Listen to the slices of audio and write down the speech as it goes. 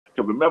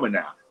So remember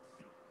now,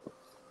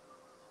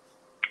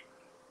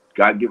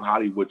 gotta give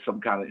Hollywood some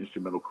kind of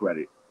instrumental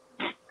credit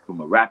from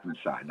a rapping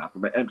side, not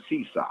from an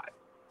MC side.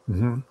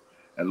 Mm-hmm.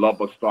 And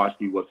Lovebug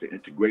Starski was the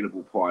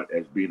integratable part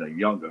as being a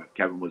younger.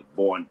 Kevin was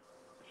born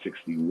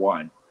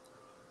 61,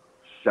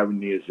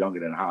 7 years younger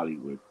than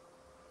Hollywood.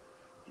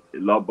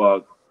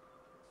 Lovebug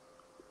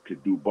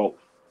could do both,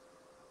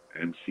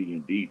 MC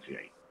and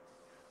DJ.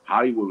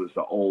 Hollywood was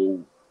the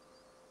old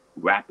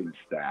rapping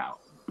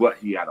style, but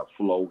he had a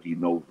flow. He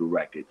knows the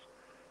records.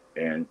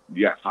 And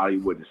yes,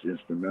 Hollywood is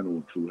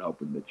instrumental to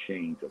helping the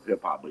change of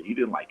hip hop, but he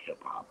didn't like hip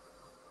hop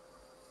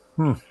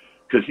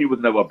because he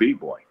was never a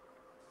b-boy.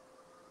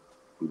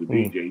 With the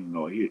DJ, you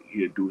know,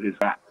 he'd do his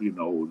rap, you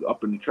know,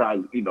 up in the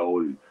tribe, you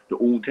know, the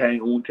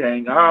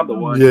Oon-Tang, I'm the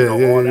one, you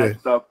know, all that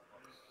stuff.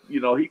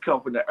 You know, he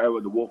come from the era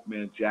of the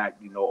Wolfman Jack,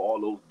 you know,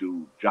 all those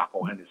dudes,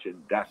 Jocko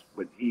Henderson. That's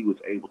when he was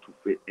able to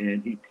fit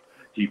in.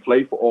 He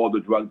played for all the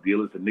drug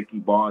dealers, the Nicky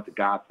Barnes, the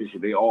Guy Fisher.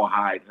 They all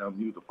hired him.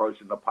 He was the first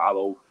in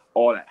Apollo.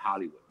 All that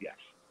Hollywood, yes,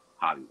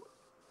 Hollywood.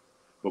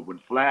 But when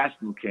Flash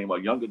came, a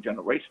younger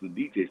generation of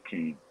DJs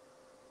came,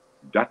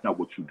 that's not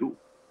what you do.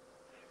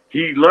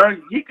 He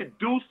learned he could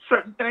do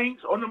certain things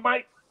on the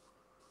mic,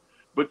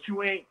 but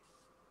you ain't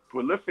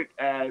prolific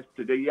as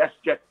to the yes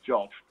jet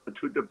jaw,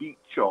 to the beat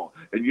jaw,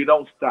 and you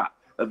don't stop.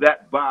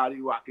 That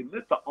body rocking,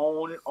 this the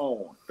on and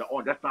on. The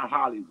on, that's not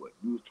Hollywood.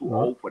 You was too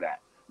old for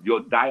that. Your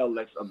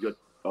dialects of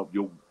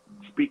your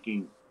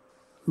speaking,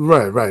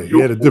 right. He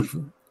had a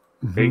different.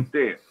 Ain't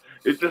there.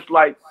 It's just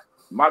like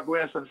my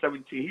grandson,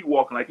 17. He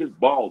walking like his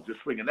balls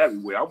just swinging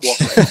everywhere. I'm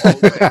walking like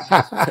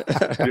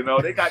the whole way. You know,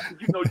 they got,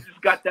 you know, you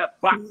just got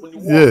that box when you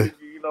walk.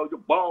 You know,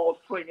 your balls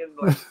swinging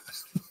like.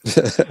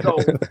 So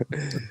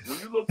when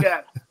you look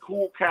at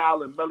Cool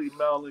Cal and Melly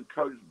Mel and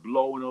Curtis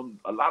blowing them,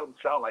 a lot of them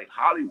sound like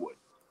Hollywood.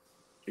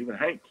 Even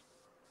Hank.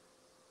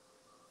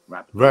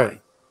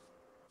 Right.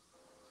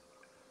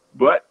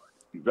 But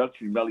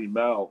eventually Melly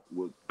Mel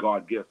was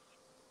God gift.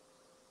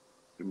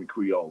 I mean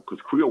Creole,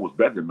 because Creole was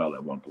better than Mel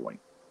at one point.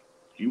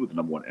 He was the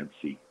number one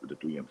MC with the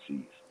 3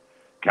 MCs.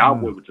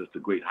 Cowboy was just a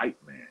great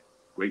hype man,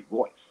 great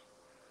voice.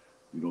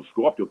 You know,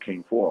 Scorpio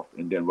came forth,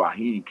 and then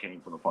Raheem came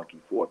from the Funky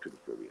Four to the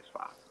Furious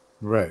Five.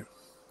 Right.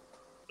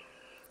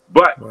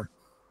 But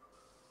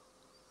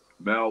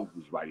Mel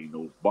was writing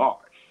those bars.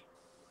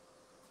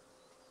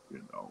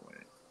 You know,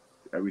 and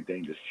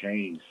everything just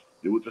changed.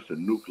 There was just a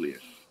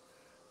nucleus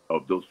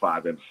of those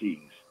 5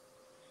 MCs.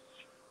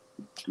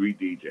 3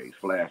 DJs,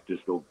 Flash,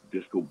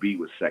 Disco B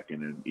was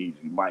second, and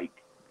Easy Mike.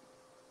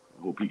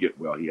 I hope he get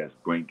well. He has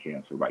brain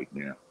cancer right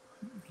now.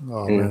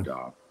 Oh, man.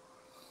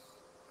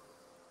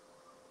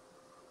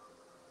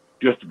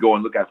 Just to go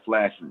and look at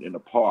Flash in the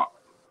park,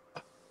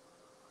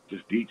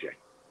 just DJ.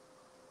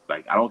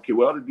 Like, I don't care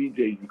what other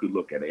DJs you could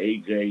look at,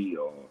 AJ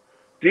or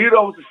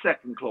Theodore was the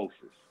second closest.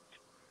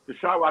 The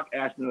Shyrock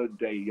asked me the other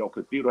day, yo,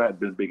 could Theodore have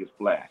been big as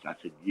Flash? I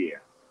said, yeah.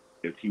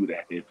 If he was the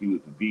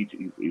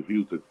DJ, if he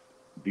was the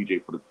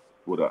DJ for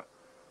the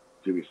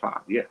Series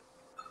 5, yeah.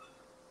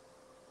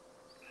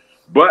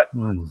 But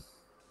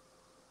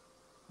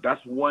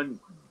that's one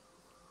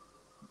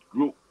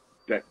group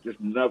that just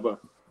never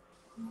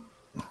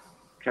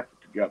kept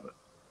it together.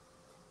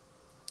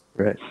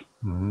 Right.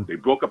 They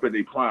broke up in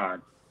their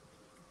prime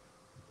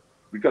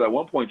because at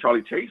one point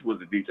Charlie Chase was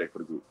the DJ for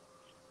the group.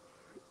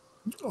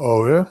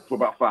 Oh, yeah? For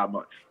about 5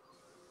 months.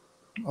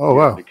 Oh,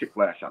 wow. They kicked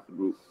Flash out the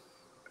group.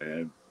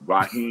 And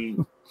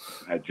Raheem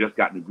had just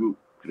gotten the group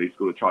because they used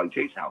to go to Charlie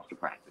Chase's house to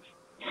practice.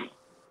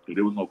 So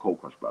there was no Cold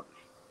Crush Brothers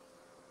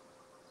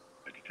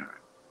at the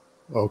time.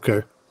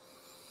 Okay.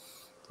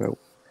 Well,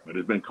 but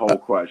there's been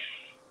Cold Crush.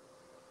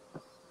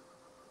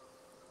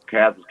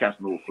 Kaz was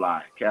Casanova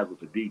Fly. Kaz was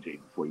a DJ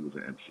before he was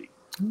an MC.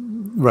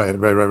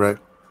 Right.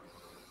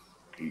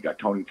 You got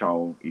Tony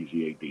Tone,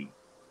 Easy AD.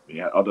 We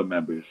had other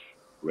members,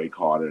 Ray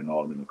Carter and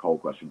all of them in the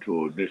Cold Crush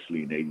until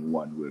initially in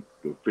 81 with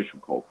the official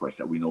Cold Crush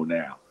that we know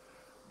now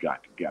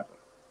got together.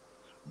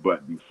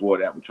 But before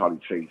that with Charlie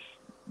Chase,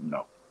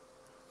 no.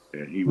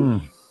 And he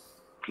was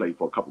played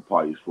for a couple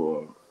parties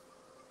for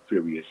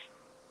Furious.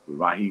 When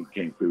Raheem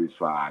became Furious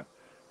 5,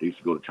 they used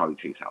to go to Charlie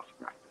Chase's house to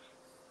practice.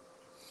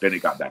 Then they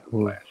got back to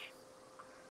Flash.